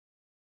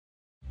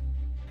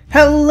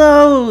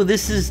Hello,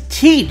 this is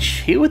Teach,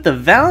 here with the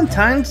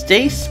Valentine's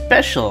Day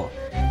special,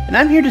 and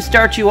I'm here to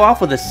start you off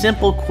with a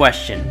simple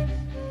question.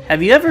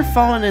 Have you ever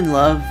fallen in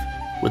love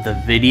with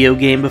a video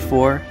game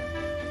before?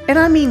 And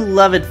I mean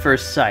love at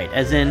first sight,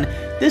 as in,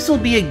 this will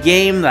be a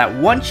game that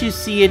once you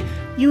see it,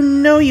 you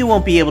know you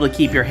won't be able to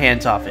keep your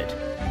hands off it.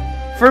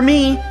 For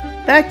me,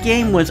 that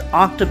game was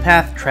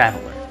Octopath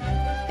Traveler.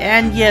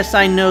 And yes,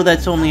 I know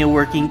that's only a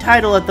working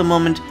title at the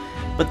moment,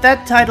 but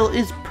that title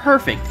is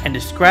perfect and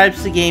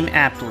describes the game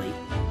aptly.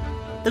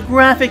 The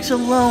graphics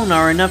alone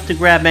are enough to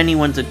grab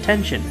anyone's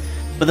attention,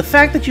 but the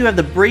fact that you have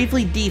the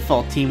Bravely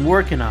Default team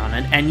working on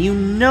it and you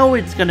know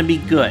it's going to be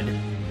good.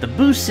 The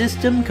boost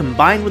system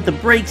combined with the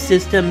brake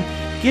system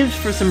gives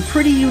for some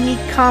pretty unique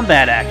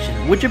combat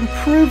action, which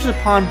improves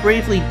upon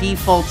Bravely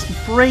Default's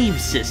Brave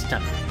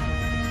system.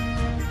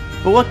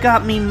 But what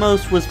got me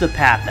most was the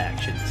path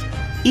actions.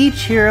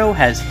 Each hero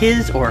has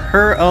his or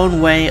her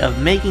own way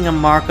of making a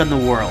mark on the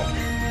world.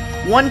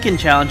 One can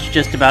challenge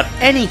just about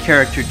any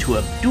character to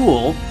a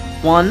duel,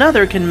 while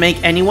another can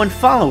make anyone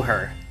follow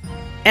her.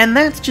 And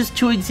that's just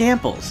two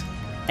examples.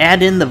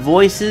 Add in the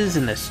voices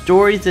and the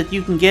stories that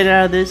you can get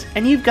out of this,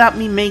 and you've got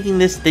me making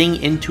this thing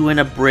into an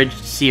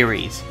abridged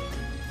series.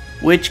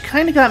 Which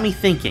kinda got me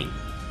thinking,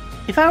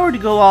 if I were to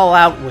go all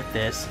out with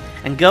this,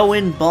 and go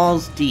in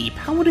balls deep,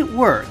 how would it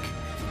work?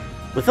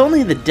 With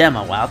only the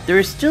demo out, there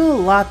is still a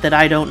lot that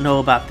I don't know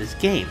about this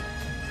game.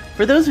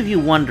 For those of you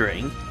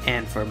wondering,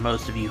 and for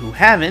most of you who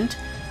haven't,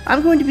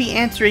 I'm going to be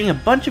answering a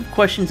bunch of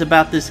questions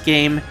about this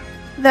game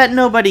that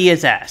nobody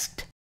has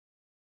asked.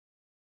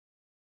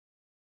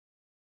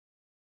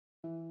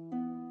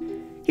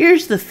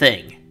 Here's the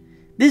thing.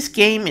 This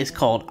game is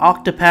called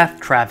Octopath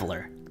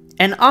Traveler,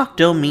 and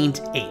Octo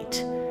means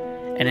 8.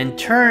 And in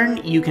turn,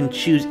 you can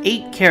choose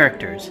 8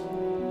 characters.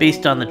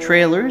 Based on the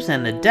trailers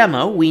and the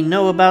demo, we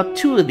know about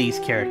 2 of these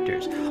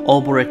characters,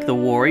 Ulbrich the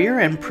Warrior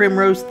and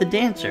Primrose the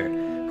Dancer.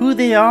 Who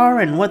they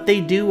are and what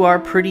they do are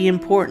pretty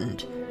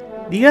important.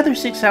 The other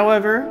 6,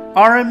 however,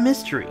 are a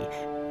mystery,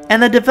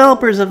 and the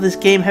developers of this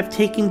game have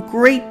taken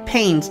great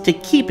pains to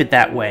keep it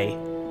that way.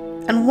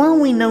 And while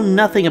we know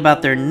nothing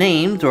about their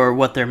names or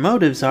what their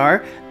motives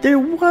are, there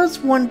was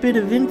one bit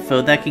of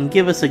info that can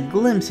give us a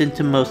glimpse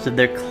into most of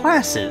their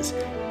classes.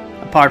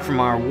 Apart from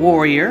our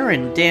warrior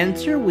and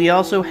dancer, we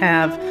also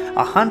have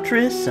a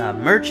huntress, a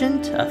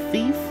merchant, a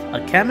thief,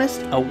 a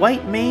chemist, a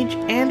white mage,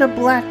 and a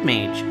black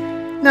mage.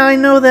 Now I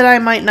know that I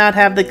might not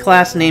have the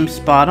class name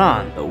spot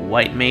on. The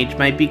white mage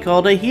might be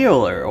called a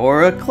healer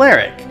or a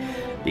cleric.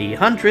 The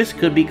huntress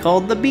could be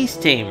called the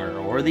beast tamer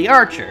or the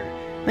archer.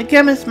 The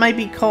chemist might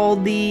be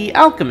called the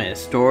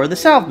alchemist or the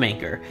salve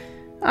maker.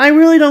 I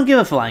really don't give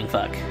a flying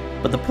fuck.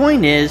 But the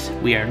point is,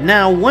 we are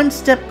now one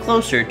step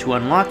closer to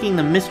unlocking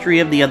the mystery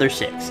of the other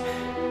 6.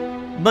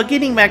 But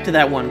getting back to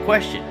that one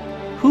question,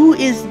 who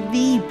is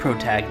the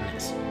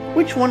protagonist?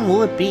 Which one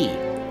will it be?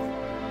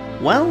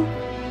 Well,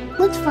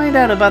 let's find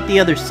out about the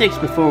other 6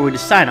 before we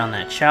decide on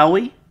that, shall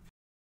we?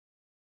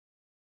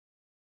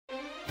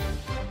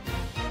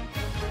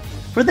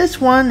 For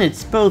this one,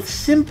 it's both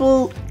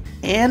simple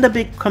and a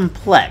bit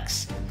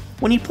complex.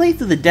 When you play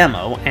through the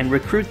demo and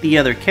recruit the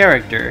other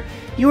character,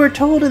 you are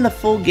told in the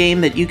full game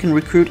that you can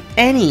recruit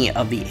any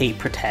of the 8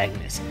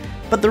 protagonists.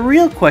 But the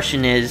real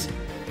question is,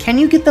 can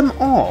you get them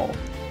all?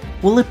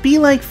 Will it be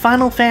like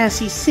Final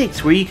Fantasy VI,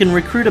 where you can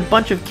recruit a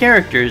bunch of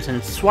characters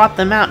and swap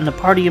them out in a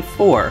party of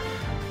 4?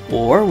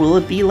 Or will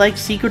it be like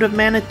Secret of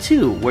Mana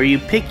 2, where you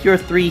pick your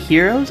 3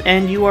 heroes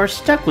and you are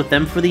stuck with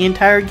them for the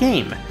entire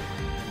game?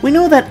 We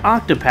know that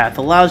Octopath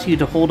allows you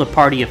to hold a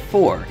party of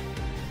 4.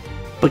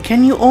 But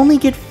can you only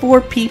get 4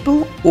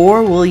 people,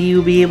 or will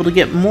you be able to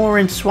get more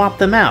and swap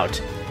them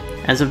out?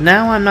 As of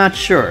now, I'm not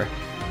sure,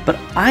 but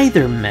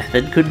either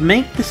method could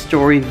make the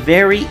story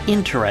very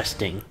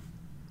interesting.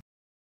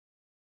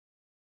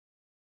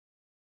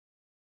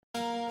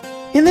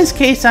 In this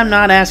case, I'm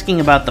not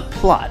asking about the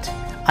plot.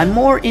 I'm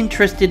more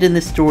interested in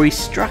the story's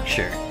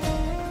structure.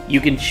 You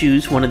can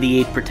choose one of the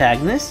 8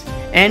 protagonists,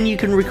 and you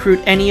can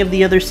recruit any of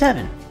the other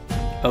 7.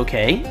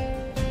 Okay,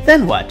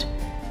 then what?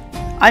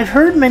 I've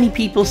heard many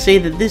people say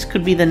that this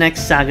could be the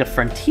next Saga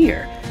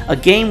Frontier, a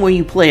game where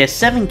you play as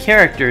 7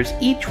 characters,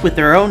 each with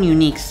their own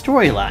unique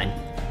storyline.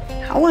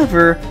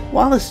 However,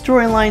 while the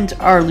storylines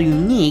are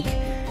unique,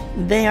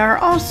 they are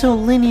also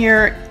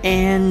linear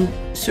and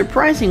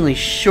surprisingly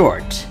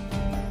short.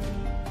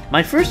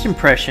 My first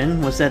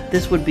impression was that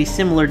this would be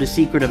similar to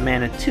Secret of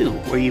Mana 2,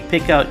 where you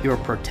pick out your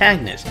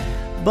protagonist,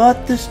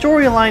 but the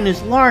storyline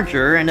is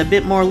larger and a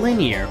bit more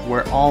linear,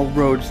 where all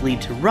roads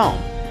lead to Rome.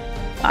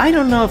 I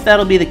don't know if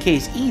that'll be the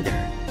case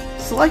either.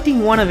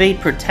 Selecting one of 8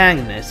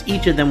 protagonists,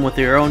 each of them with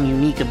their own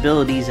unique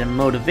abilities and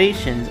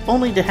motivations,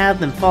 only to have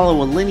them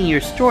follow a linear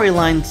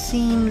storyline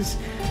seems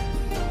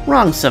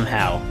wrong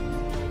somehow.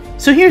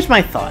 So here's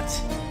my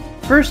thoughts.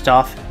 First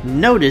off,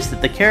 notice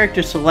that the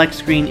character select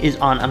screen is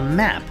on a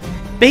map.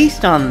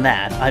 Based on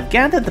that, I've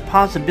gathered the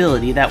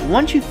possibility that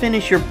once you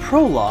finish your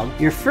prologue,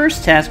 your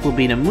first task will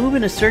be to move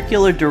in a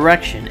circular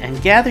direction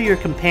and gather your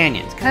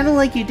companions, kinda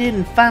like you did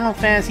in Final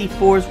Fantasy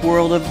IV's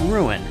World of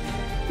Ruin.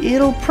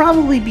 it'll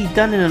probably be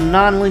done in a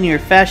non-linear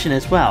fashion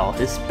as well,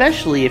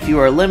 especially if you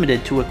are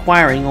limited to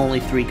acquiring only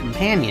 3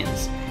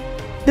 companions.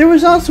 There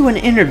was also an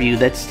interview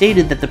that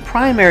stated that the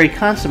primary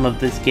concept of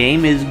this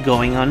game is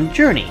going on a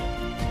journey,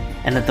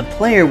 and that the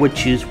player would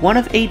choose one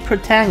of 8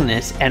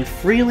 protagonists and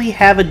freely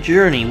have a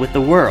journey with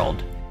the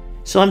world.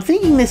 So I'm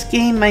thinking this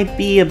game might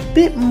be a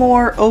bit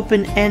more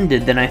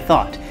open-ended than I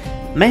thought.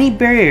 Many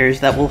barriers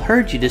that will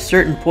hurt you to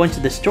certain points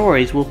of the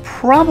stories will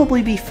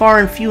probably be far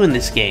and few in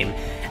this game,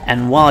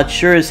 and while it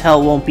sure as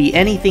hell won't be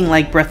anything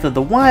like Breath of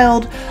the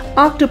Wild,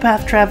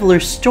 Octopath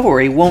Traveler's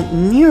story won't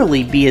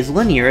nearly be as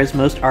linear as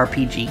most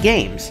RPG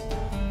games.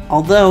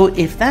 Although,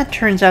 if that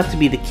turns out to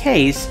be the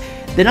case,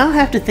 then I'll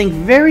have to think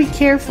very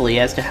carefully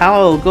as to how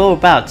I will go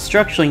about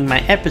structuring my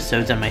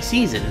episodes and my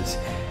seasons.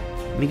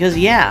 Because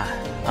yeah,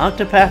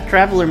 Octopath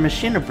Traveler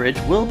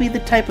Machinabridged will be the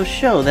type of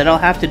show that I'll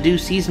have to do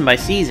season by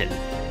season.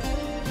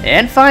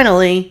 And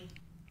finally...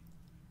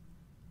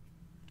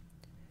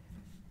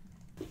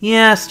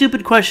 Yeah,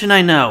 stupid question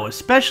I know,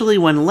 especially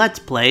when Let's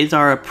Plays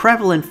are a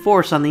prevalent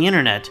force on the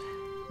internet.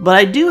 But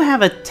I do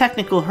have a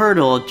technical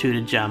hurdle or two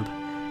to jump.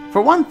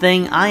 For one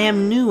thing, I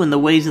am new in the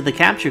ways of the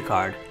capture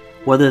card.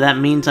 Whether that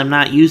means I'm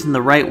not using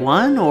the right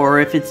one, or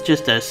if it's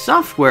just a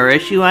software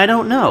issue, I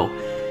don't know.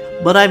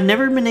 But I've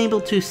never been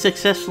able to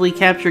successfully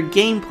capture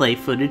gameplay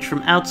footage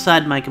from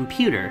outside my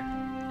computer.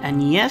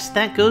 And yes,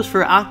 that goes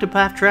for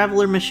Octopath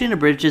Traveler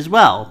Machinabridged as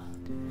well.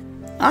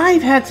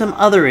 I've had some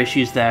other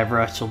issues that I've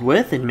wrestled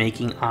with in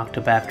making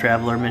Octopath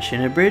Traveler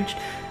Machinabridged,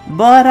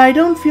 but I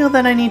don't feel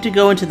that I need to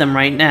go into them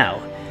right now.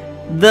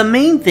 The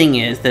main thing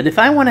is that if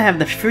I want to have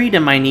the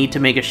freedom I need to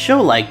make a show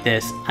like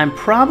this, I'm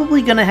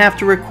probably going to have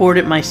to record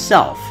it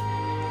myself.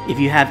 If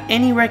you have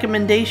any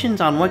recommendations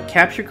on what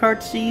capture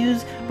cards to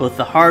use, both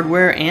the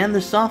hardware and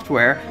the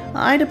software,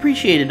 I'd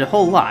appreciate it a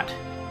whole lot.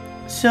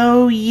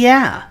 So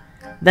yeah,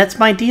 that's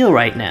my deal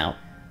right now.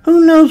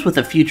 Who knows what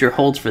the future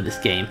holds for this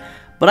game,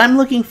 but I'm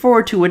looking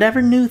forward to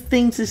whatever new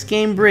things this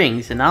game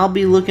brings, and I'll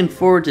be looking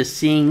forward to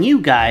seeing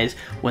you guys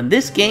when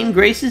this game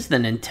graces the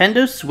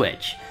Nintendo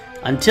Switch.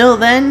 Until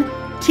then,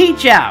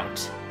 teach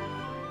out!